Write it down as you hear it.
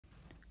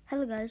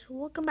Hello guys,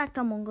 welcome back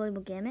to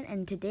Mongolian Gaming,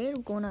 and today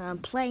we're gonna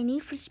play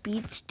Need for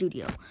Speed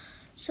Studio.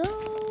 So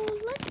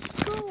let's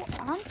go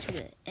on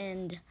to it,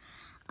 and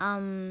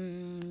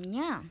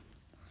yeah.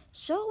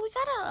 So we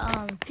got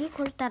a few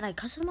cars that I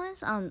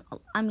customized.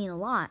 I mean a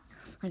lot.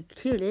 Like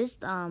here it is.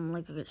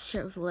 Like a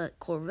Chevrolet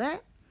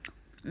Corvette.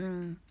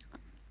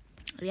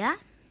 Yeah,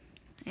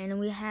 and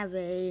we have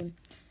a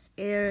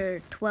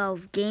Air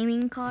 12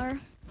 gaming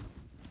car,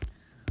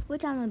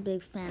 which I'm a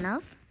big fan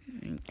of.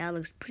 That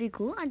looks pretty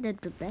cool. I did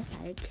the best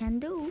I can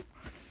do.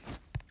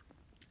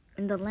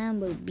 And the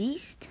Lambo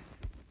Beast,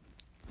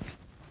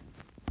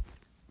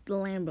 the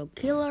Lambo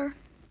Killer,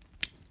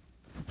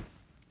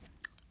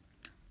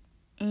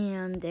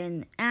 and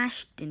then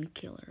Ashton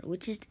Killer,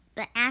 which is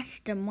the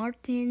Aston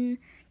Martin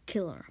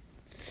Killer.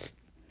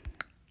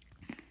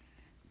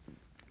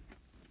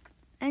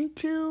 And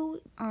two,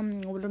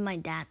 one of my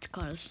dad's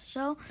cars.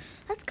 So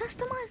let's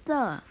customize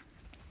the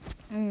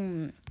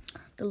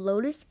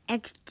Lotus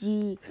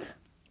XGS.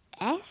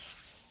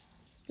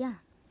 Yeah.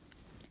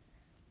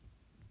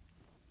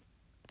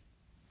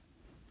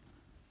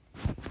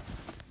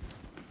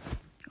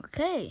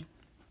 Okay.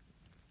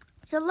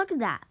 So look at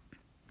that.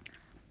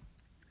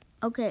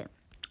 Okay.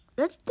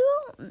 Let's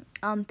do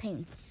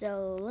paint.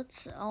 So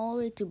let's all the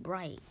way to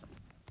bright.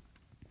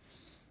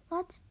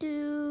 Let's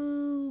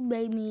do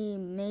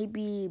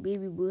maybe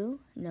baby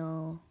blue.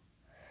 No.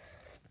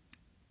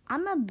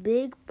 I'm a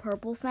big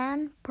purple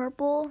fan.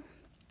 Purple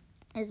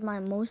is my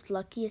most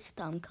luckiest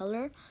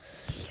color.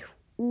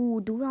 Ooh,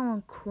 do we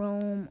want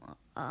chrome?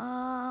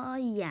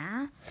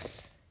 Yeah.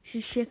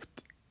 Should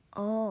shift.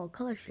 Oh,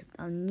 color shift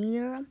on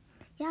near.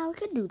 Yeah, we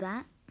could do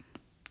that.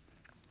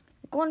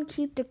 We're going to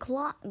keep the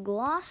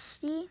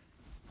glossy.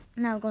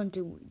 Now we're going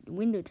to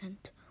window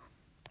tint.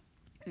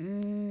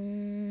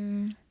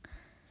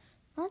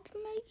 Let's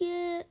make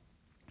it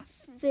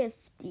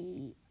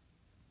 50.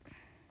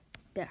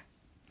 There.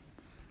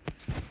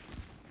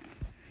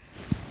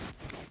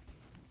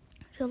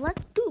 So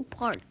let's do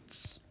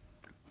parts.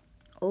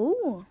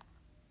 Oh.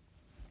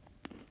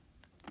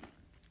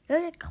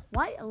 There's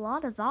quite a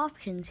lot of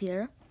options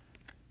here.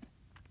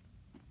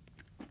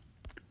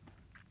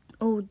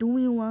 Oh, do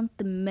we want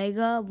the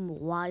mega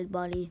wide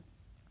body?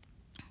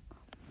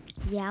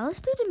 Yeah,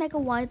 let's do the mega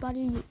wide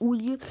body.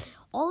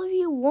 All of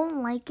you won't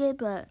like it,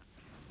 but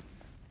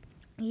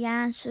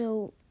yeah,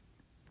 so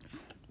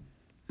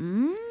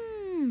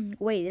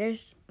wait,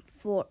 there's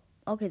 4.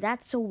 Okay,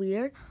 that's so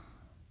weird.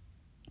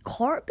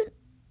 Carbon,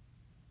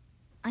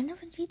 I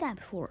never see that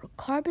before.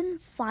 Carbon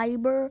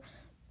fiber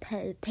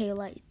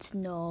taillights.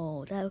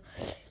 No,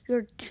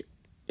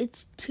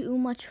 it's too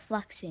much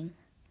flexing.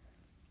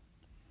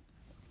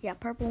 Yeah,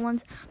 purple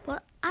ones.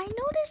 But I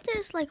noticed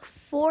there's like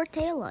 4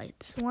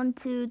 taillights. 1,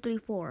 2, 3,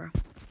 4.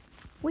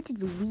 Which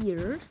is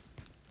weird.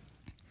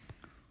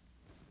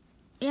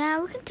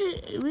 Yeah, we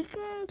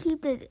can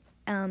keep the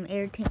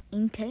air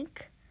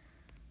intake.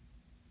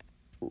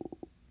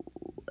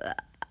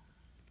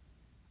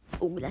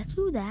 Oh, let's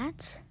do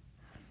that.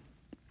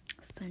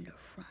 Fender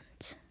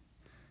front.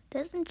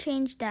 Doesn't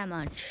change that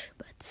much,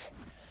 but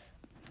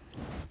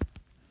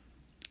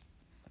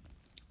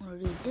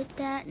already did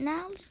that.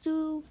 Now let's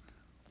do.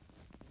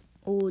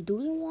 Oh, do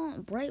we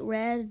want bright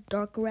red,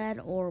 dark red,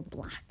 or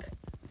black?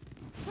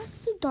 Let's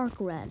do dark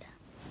red,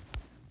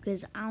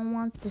 because I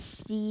want to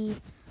see,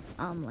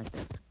 like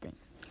that's the thing.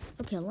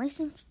 Okay,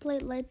 license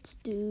plate, let's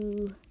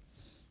do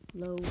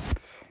load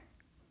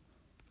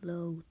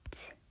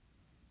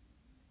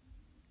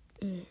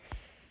is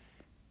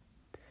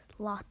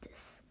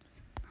lotus.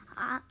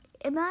 I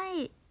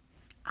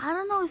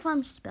don't know if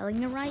I'm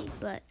spelling it right,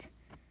 but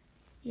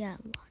yeah,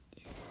 lotus.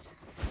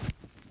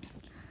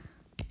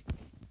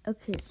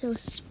 Okay, so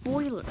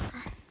spoiler.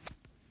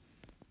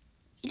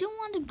 You don't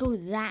want to go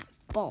that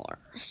far,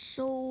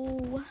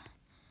 so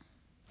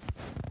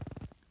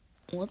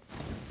what?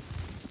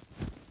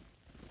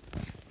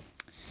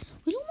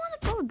 We don't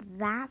want to go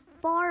that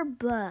far,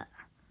 but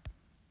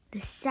the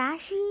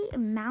sashi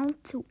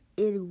mount to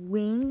its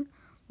wing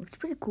looks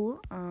pretty cool.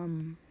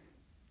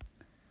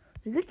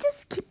 We could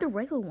just keep the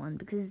regular one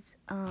because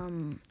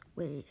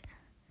wait.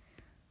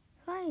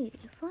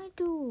 If I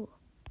do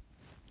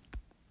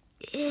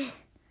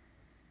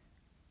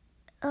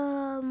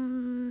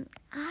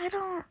I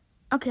don't.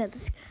 Okay,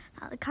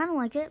 I kind of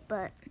like it,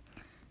 but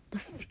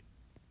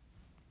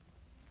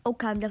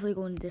okay, I'm definitely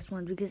going to this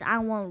one because I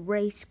want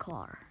race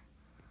car.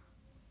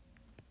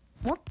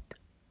 What?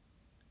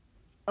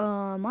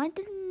 I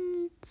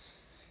didn't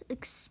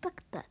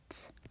expect that.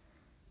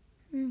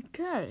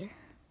 Okay.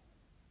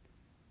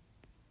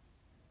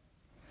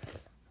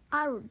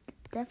 I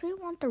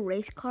definitely want the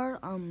race car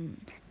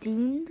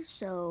themed,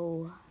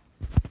 so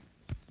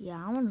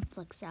yeah, I want to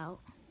flex out.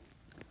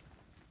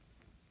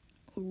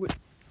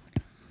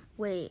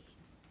 Wait.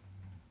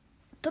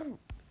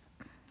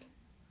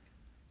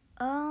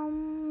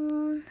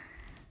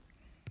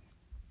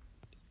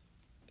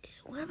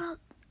 What about?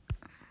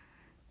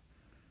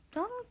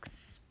 That looks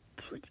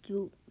pretty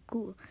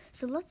cool.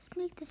 So let's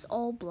make this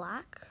all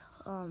black.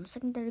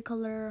 Secondary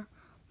color,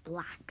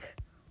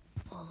 black.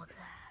 Oh, look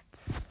at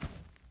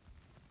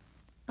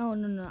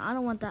No, I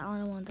don't want that. I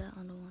don't want that.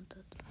 I don't want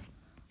that.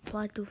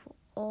 Apply to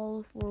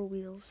all 4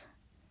 wheels.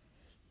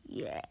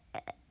 Yes.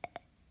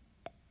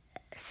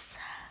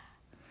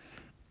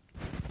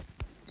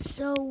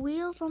 So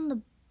wheels on the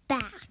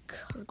back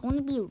are going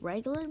to be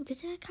regular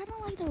because I kind of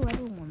like the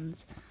regular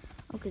ones.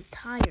 Okay,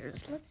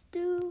 tires. Let's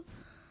do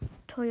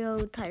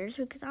Toyo tires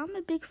because I'm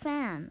a big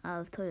fan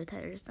of Toyo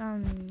tires.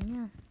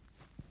 Yeah.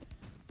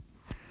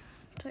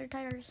 Toyo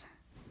tires.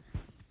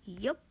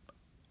 Yup.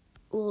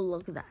 Oh,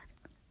 look at that.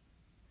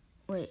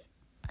 Wait.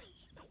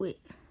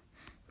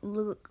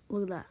 Look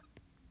at that.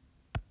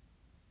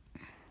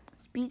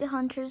 Speed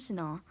Hunters,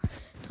 no.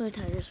 Toy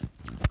tires.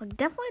 Like,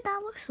 definitely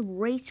that looks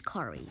race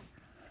car-y.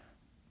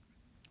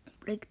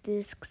 Brake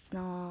discs,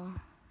 no.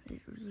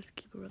 Let's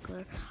keep it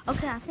regular.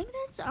 Okay, I think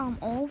that's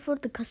all for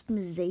the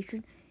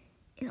customization.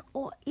 It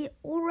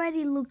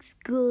already looks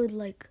good.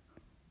 Like,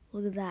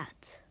 look at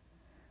that.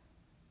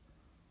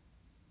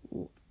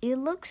 It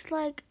looks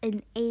like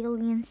an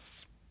alien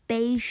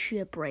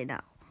spaceship right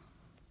now.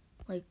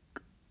 Like,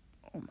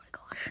 oh my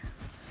gosh.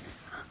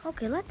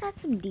 Okay, let's add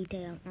some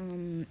detail.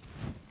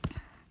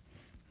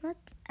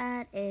 Let's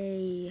add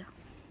a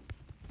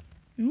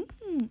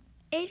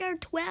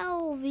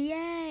 8R12,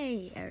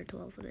 yay!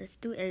 AR12, let's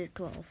do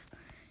AR12.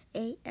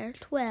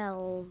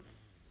 AR12.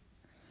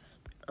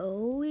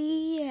 Oh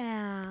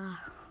yeah.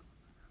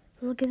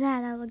 Look at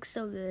that, that looks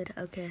so good.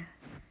 Okay,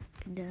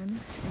 done.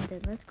 And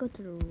then let's go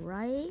to the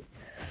right.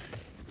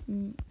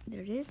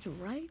 There it is,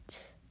 right.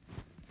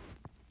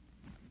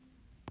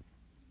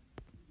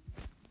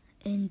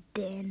 And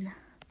then,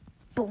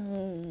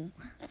 boom.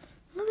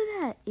 Look at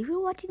that. If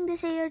you're watching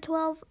this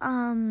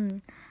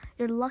AR12,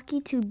 you're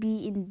lucky to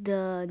be in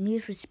the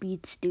Need for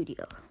Speed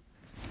studio.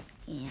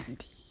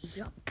 And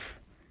yup.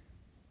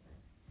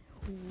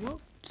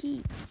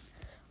 Okay.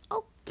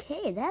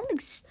 Okay, that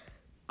looks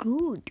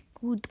good.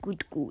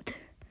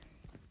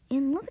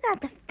 And look at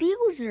that, the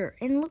diffuser.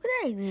 And look at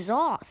that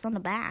exhaust on the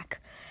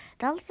back.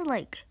 That's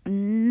like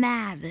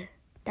mad.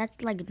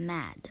 That's like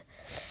mad.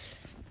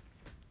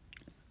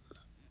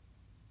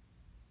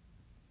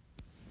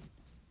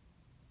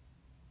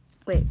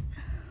 Wait.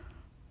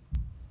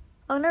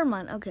 Oh, never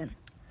mind. Okay.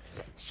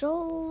 So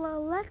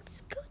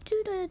let's go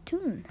to the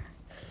tune.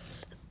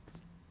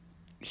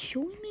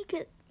 Should we make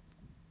it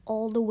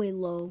all the way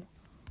low?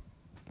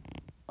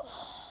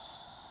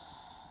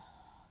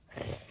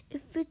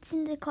 It fits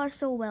in the car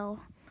so well.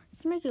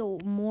 Let's make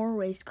it more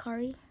race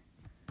car-y.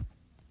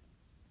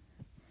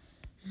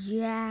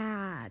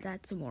 Yeah,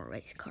 that's more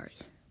race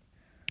car-y.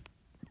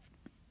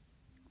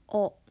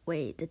 Oh,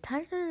 wait. The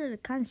tires are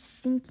kind of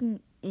sinking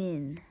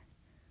in.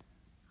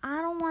 I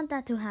don't want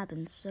that to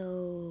happen,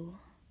 so...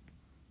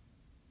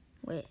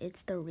 Wait,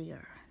 it's the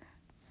rear.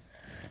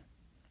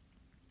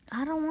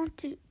 I don't want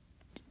to...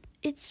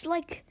 It's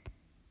like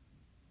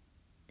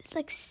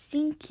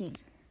sinking.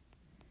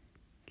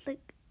 It's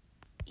like...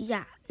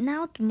 Yeah,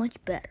 now it's much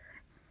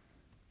better.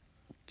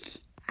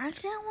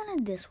 Actually, I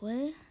want it this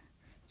way.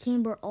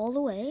 Camber all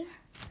the way.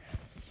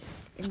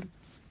 And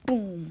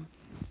boom.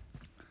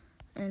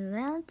 And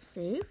that's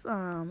safe.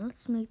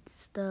 Let's make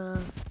this the...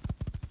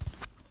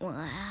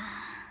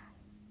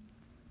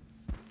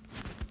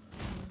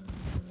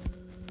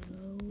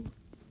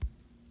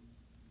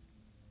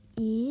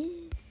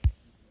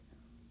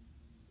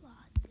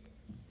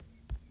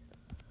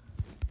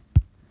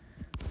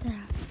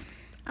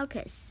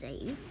 Okay,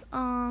 save.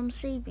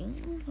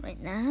 Saving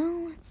right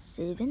now.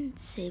 Saving.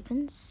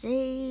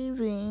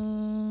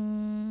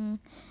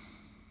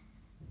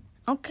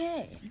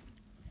 Okay.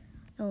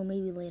 Oh,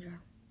 maybe later.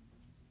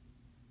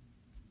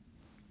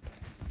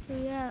 So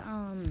yeah,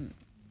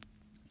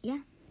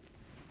 yeah.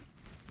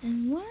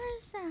 And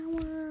where's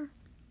our...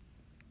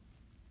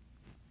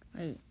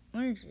 Wait,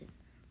 where is it?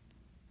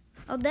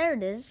 Oh, there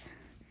it is.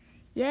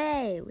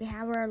 Yay, we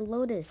have our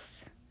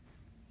Lotus.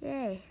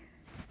 Yay.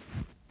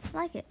 I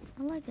like it.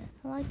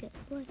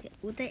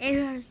 With the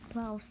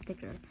AR12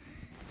 sticker.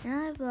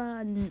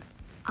 And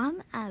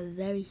I'm a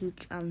very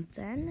huge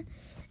fan.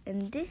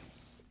 And this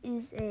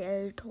is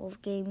a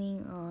AR12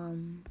 gaming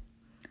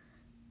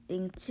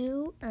thing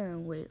too.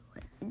 Wait.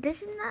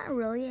 This is not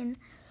really in.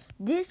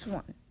 This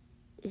one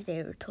is the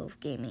AR12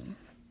 gaming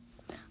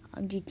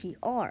on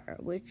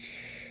GTR, which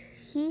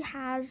he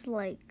has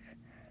like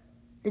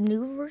the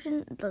new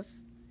version.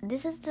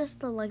 This is just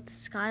the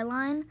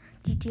Skyline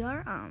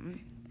GTR.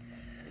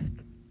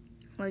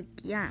 Like,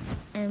 yeah,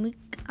 and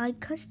I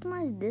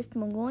customized this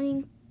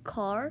Mongolian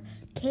car.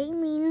 K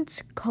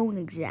means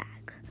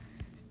Koenigsegg.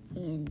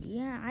 And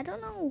yeah, I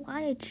don't know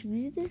why I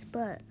choose this,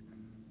 but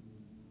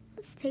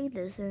let's take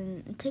this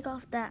and take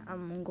off that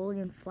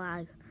Mongolian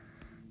flag.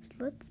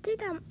 So let's take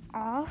that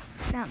off,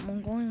 that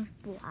Mongolian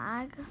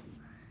flag.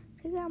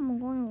 Take that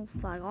Mongolian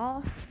flag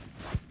off.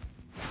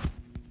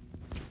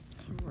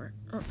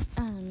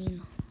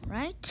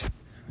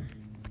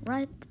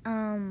 Right,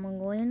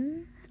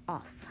 Mongolian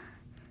off.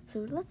 So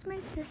let's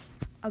make this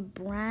a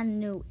brand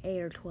new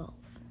AR12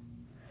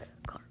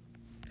 car.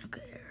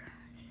 Okay,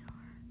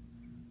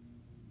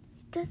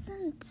 it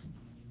doesn't.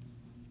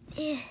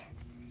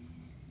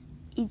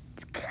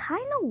 it's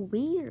kind of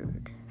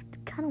weird. It's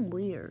kind of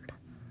weird.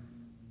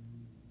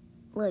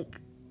 Like,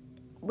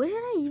 where should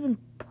I even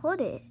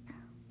put it?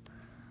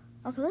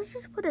 Okay, let's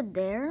just put it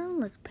there.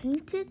 Let's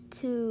paint it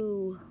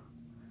to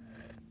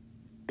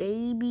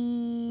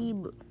baby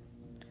blue.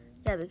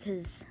 Yeah,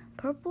 because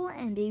purple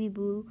and baby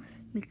blue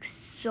mix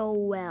so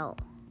well.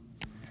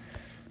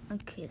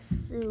 Okay,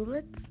 so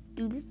let's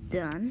do this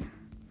done.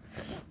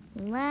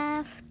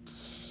 Left.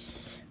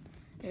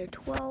 There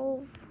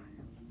 12.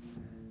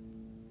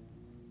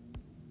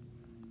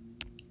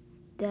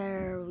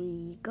 There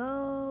we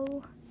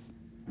go.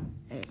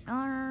 There we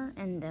are.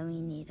 And then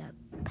we need to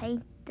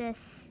paint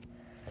this.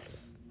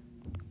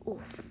 Oh,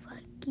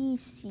 fucky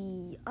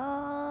see.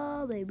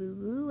 Oh, baby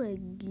blue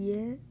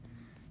again.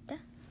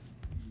 There.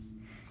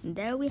 And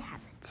there we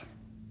have it.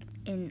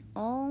 In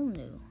all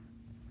new.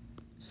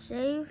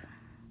 Save.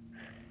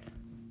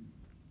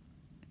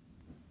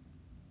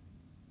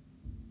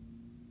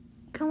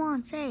 Come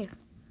on, save.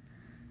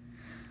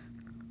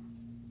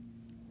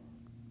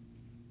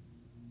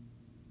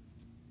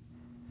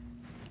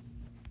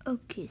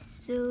 Okay,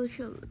 so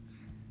show.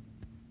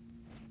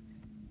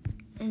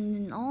 And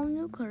then all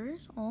new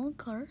colors, all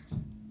colors.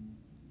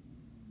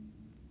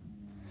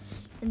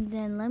 And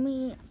then let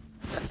me,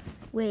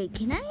 wait,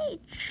 can I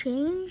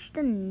change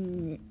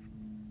the,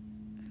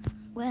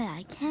 wait,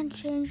 I can't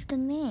change the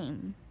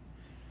name.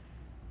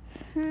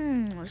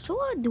 So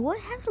do I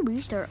have to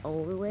restart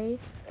all the way?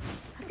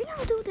 I think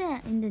I'll do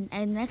that in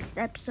the next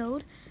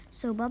episode.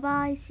 So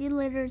bye-bye, see you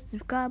later,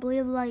 subscribe,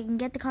 leave a like, and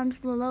get the comments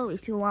below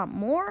if you want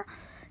more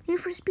Need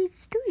for Speed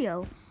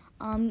Studio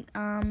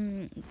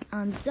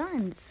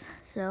designs.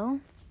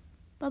 So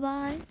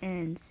bye-bye,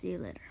 and see you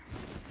later.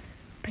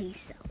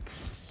 Peace out.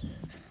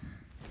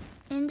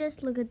 And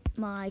just look at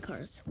my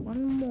cars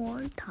one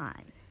more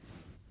time.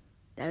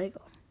 There we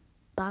go.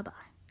 Bye-bye.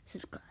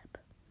 Subscribe.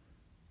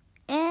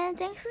 And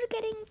thanks for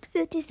getting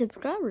 50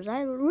 subscribers.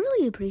 I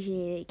really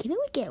appreciate it. Can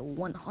we get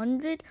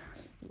 100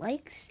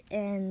 likes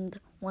and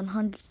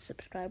 100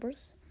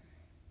 subscribers?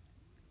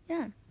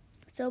 Yeah.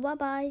 So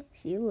bye-bye.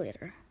 See you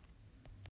later.